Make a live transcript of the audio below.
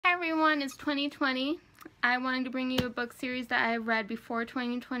everyone, it's 2020. I wanted to bring you a book series that I read before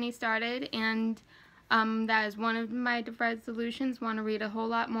 2020 started, and that is one of my resolutions. Want to read a whole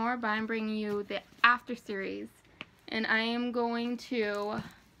lot more, but I'm bringing you the After series, and I am going to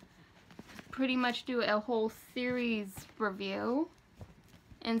pretty much do a whole series review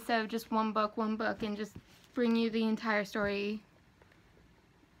instead of just one book, and just bring you the entire story,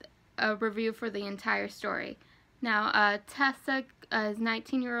 a review for the entire story. Now, Tessa is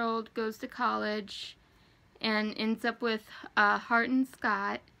 19-year-old, goes to college, and ends up with Hart and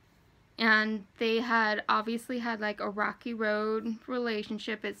Scott, and they had obviously had like a rocky road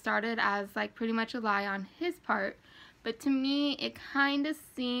relationship. It started as like pretty much a lie on his part, but to me it kind of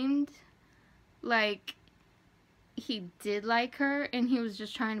seemed like he did like her and he was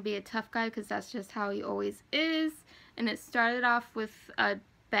just trying to be a tough guy because that's just how he always is. And it started off with a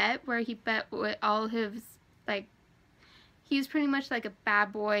bet where he bet with all his, like, he's pretty much like a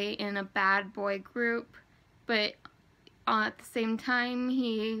bad boy in a bad boy group, but at the same time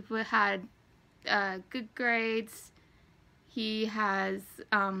he had good grades. He has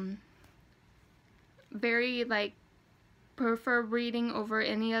very like prefer reading over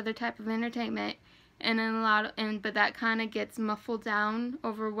any other type of entertainment, and but that kind of gets muffled down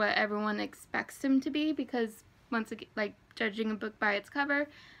over what everyone expects him to be, because once again, like, judging a book by its cover.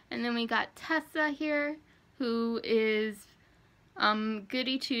 And then we got Tessa here, who is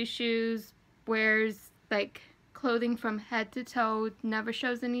goody two-shoes, wears like clothing from head to toe, never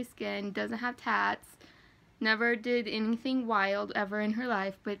shows any skin, doesn't have tats, never did anything wild ever in her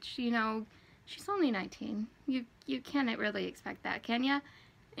life, but you know, she's only 19. You can't really expect that, can ya?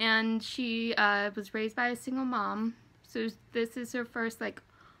 And she was raised by a single mom, so this is her first like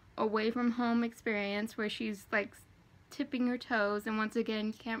away from home experience where she's like tipping her toes. And once again,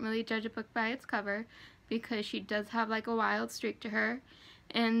 you can't really judge a book by its cover because she does have like a wild streak to her.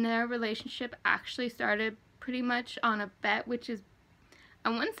 And their relationship actually started pretty much on a bet, which is, I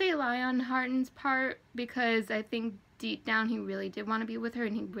wouldn't say a lie on Harton's part, because I think deep down he really did want to be with her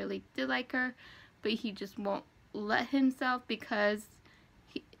and he really did like her, but he just won't let himself because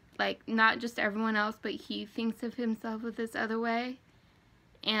he, like, not just everyone else, but he thinks of himself with this other way.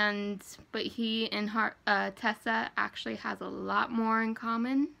 But he and Tessa actually has a lot more in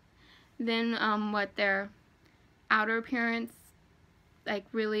common than what their outer appearance like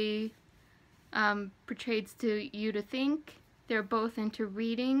really portrays to you to think. They're both into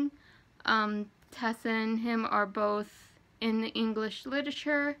reading. Tessa and him are both in the English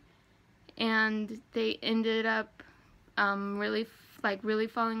literature, and they ended up really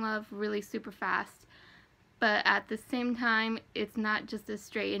falling in love really super fast. But at the same time, it's not just a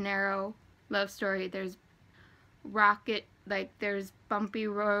straight and narrow love story. There's there's bumpy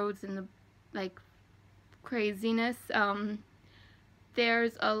roads and the like craziness. And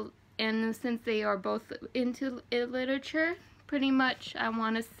since they are both into literature, pretty much I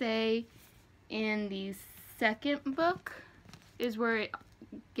want to say in the second book is where it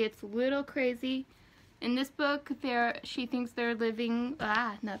gets a little crazy. In this book, she thinks they're living,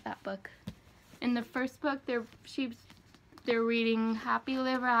 not that book. In the first book, they're reading Happy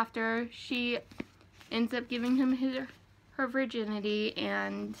Ever After. She ends up giving him her virginity,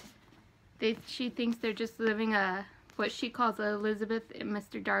 and she thinks they're just living what she calls a Elizabeth and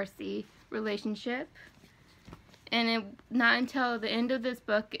Mr. Darcy relationship. And not until the end of this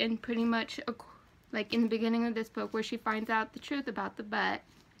book, and pretty much like in the beginning of this book, where she finds out the truth about the bet,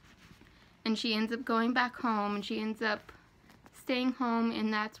 and she ends up going back home, and she ends up staying home,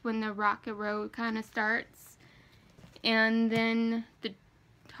 and that's when the rocket road kind of starts. And then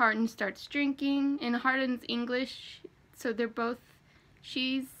Harton starts drinking, and Harton's English, so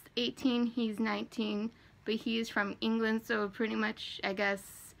she's 18, he's 19, but he is from England, so pretty much I guess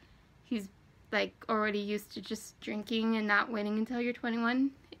he's like already used to just drinking and not waiting until you're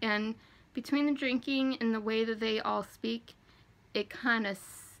 21. And between the drinking and the way that they all speak, it kind of,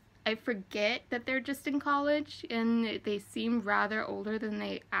 I forget that they're just in college and they seem rather older than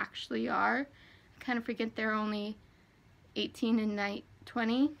they actually are. I kind of forget they're only 18 and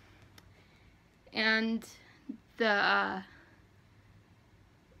 20. And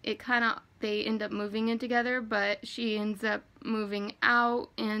they end up moving in together, but she ends up moving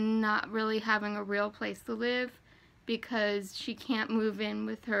out and not really having a real place to live because she can't move in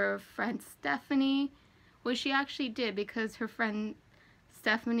with her friend Stephanie. Well, she actually did, because her friend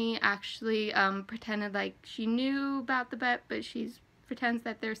Stephanie actually pretended like she knew about the bet, but she pretends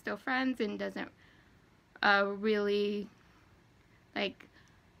that they're still friends and doesn't really like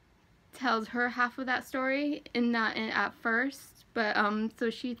tells her half of that story, and not at first. But so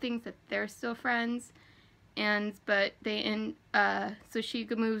she thinks that they're still friends, but so she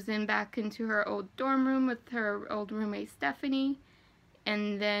moves in back into her old dorm room with her old roommate Stephanie,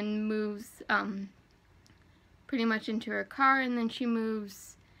 and then moves pretty much into her car, and then she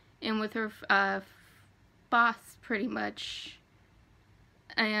moves in with her boss pretty much,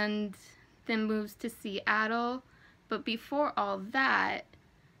 and then moves to Seattle. But before all that,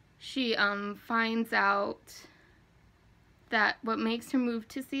 she finds out that what makes her move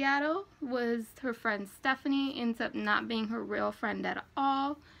to Seattle was her friend Stephanie ends up not being her real friend at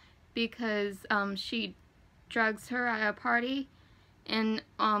all, because she drugs her at a party and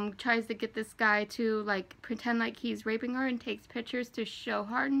tries to get this guy to like pretend like he's raping her and takes pictures to show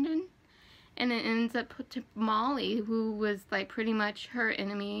Hardin, and it ends up put to Molly, who was like pretty much her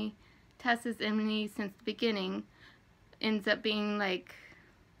enemy, Tessa's enemy since the beginning, ends up being like,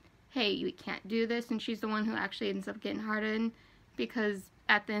 hey, you can't do this, and she's the one who actually ends up getting Hardin, because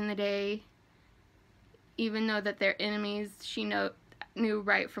at the end of the day, even though that they're enemies, she knew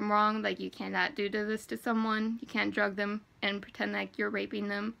right from wrong. Like, you cannot do this to someone, you can't drug them and pretend like you're raping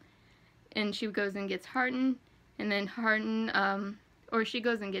them. And she goes and gets Hardin, and then Hardin, or she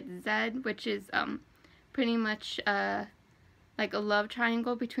goes and gets Zed, which is pretty much like a love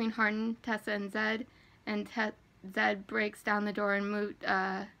triangle between Hardin, Tessa, and Zed, and Zed breaks down the door and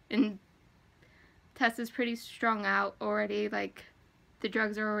and Tessa's pretty strung out already, like the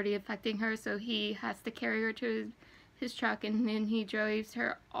drugs are already affecting her, so he has to carry her to his truck, and then he drives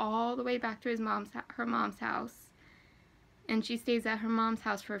her all the way back to her mom's house, and she stays at her mom's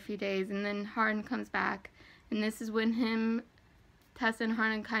house for a few days, and then Hardin comes back, and this is when Tessa and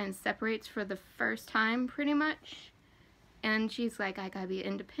Hardin kind of separates for the first time pretty much. And she's like, I gotta be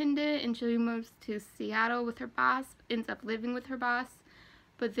independent, and she moves to Seattle with her boss, ends up living with her boss,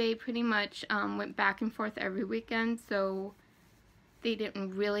 but they pretty much went back and forth every weekend, so they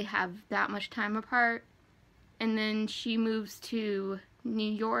didn't really have that much time apart. And then she moves to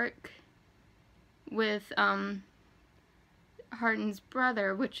New York with Hardin's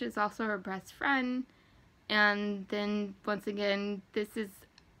brother, which is also her best friend, and then once again,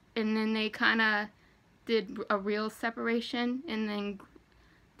 and then they kind of did a real separation, and then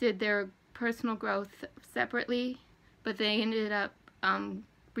did their personal growth separately, but they ended up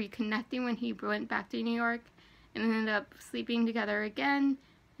reconnecting when he went back to New York, and ended up sleeping together again.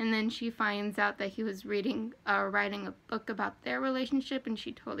 And then she finds out that he was writing a book about their relationship, and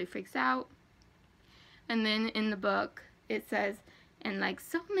she totally freaks out. And then in the book it says, and like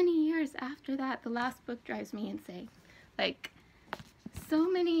so many years after that, the last book drives me insane, like so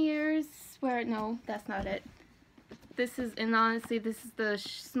many years where, no, that's not it. And honestly, this is the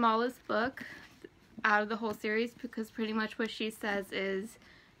smallest book out of the whole series, because pretty much what she says is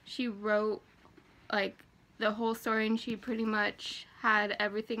she wrote like the whole story, and she pretty much had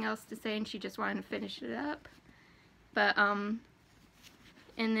everything else to say, and she just wanted to finish it up. But and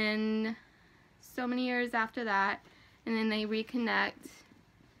then so many years after that, and then they reconnect,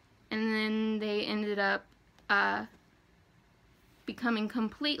 and then they ended up becoming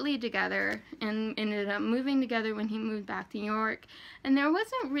completely together, and ended up moving together when he moved back to New York. And there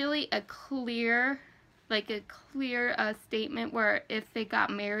wasn't really a clear statement where if they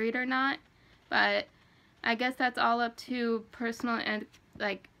got married or not, but I guess that's all up to personal and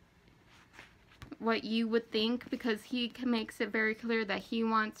like what you would think, because he makes it very clear that he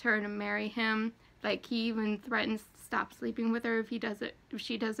wants her to marry him. Like, he even threatens to stop sleeping with her if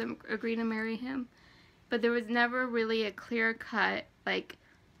she doesn't agree to marry him. But there was never really a clear cut, like,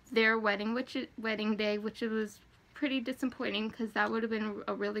 their wedding day, which was pretty disappointing, because that would have been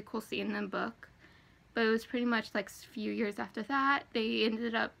a really cool scene in the book. But it was pretty much like a few years after that, they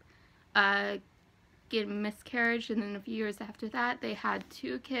ended up getting miscarriage, and then a few years after that, they had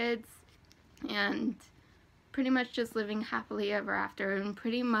 2 kids, and pretty much just living happily ever after. And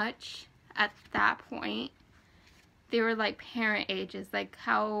pretty much at that point, they were like parent ages, like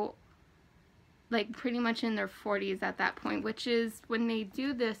how, like pretty much in their 40s at that point, which is when they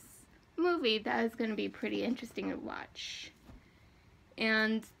do this movie, that is going to be pretty interesting to watch.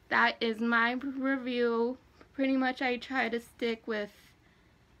 And that is my review. Pretty much I try to stick with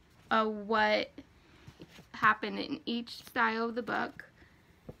what happened in each style of the book,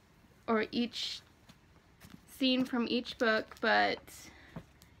 or each scene from each book, but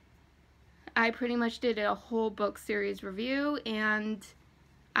I pretty much did a whole book series review, and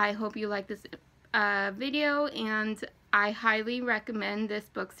I hope you like this video, and I highly recommend this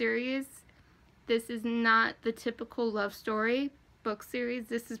book series. This is not the typical love story book series.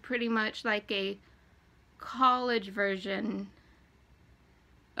 This is pretty much like a college version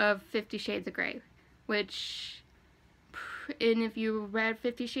of 50 Shades of Grey, which and if you read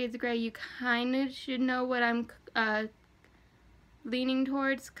 50 Shades of Grey, you kind of should know what I'm leaning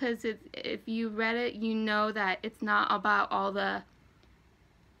towards, because if you read it, you know that it's not about all the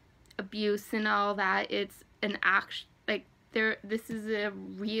abuse and all that. It's an action, like, this is a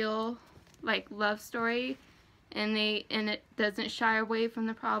real, like, love story, and it doesn't shy away from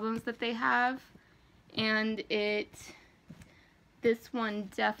the problems that they have, and this one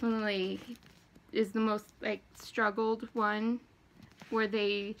definitely is the most, like, struggled one, where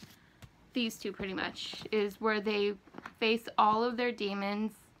these two pretty much, is where they face all of their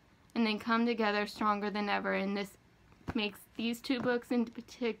demons and then come together stronger than ever, and this makes these two books in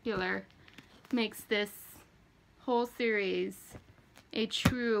particular, makes this whole series a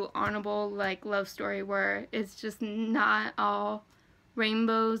true honorable, like, love story, where it's just not all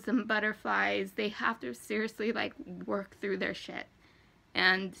rainbows and butterflies. They have to seriously, like, work through their shit,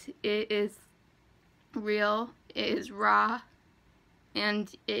 and it is real, it is raw,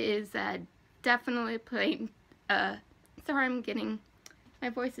 and it is definitely plain, sorry, my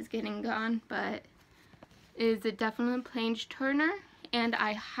voice is getting gone, but it is a definite page turner, and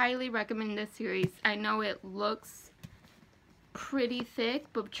I highly recommend this series. I know it looks pretty thick,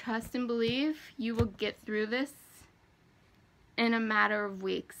 but trust and believe, you will get through this in a matter of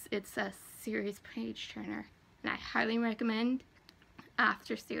weeks. It's a series page turner, and I highly recommend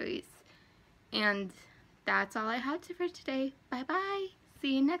After series. And that's all I had for today. Bye bye.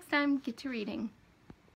 See you next time. Get to reading.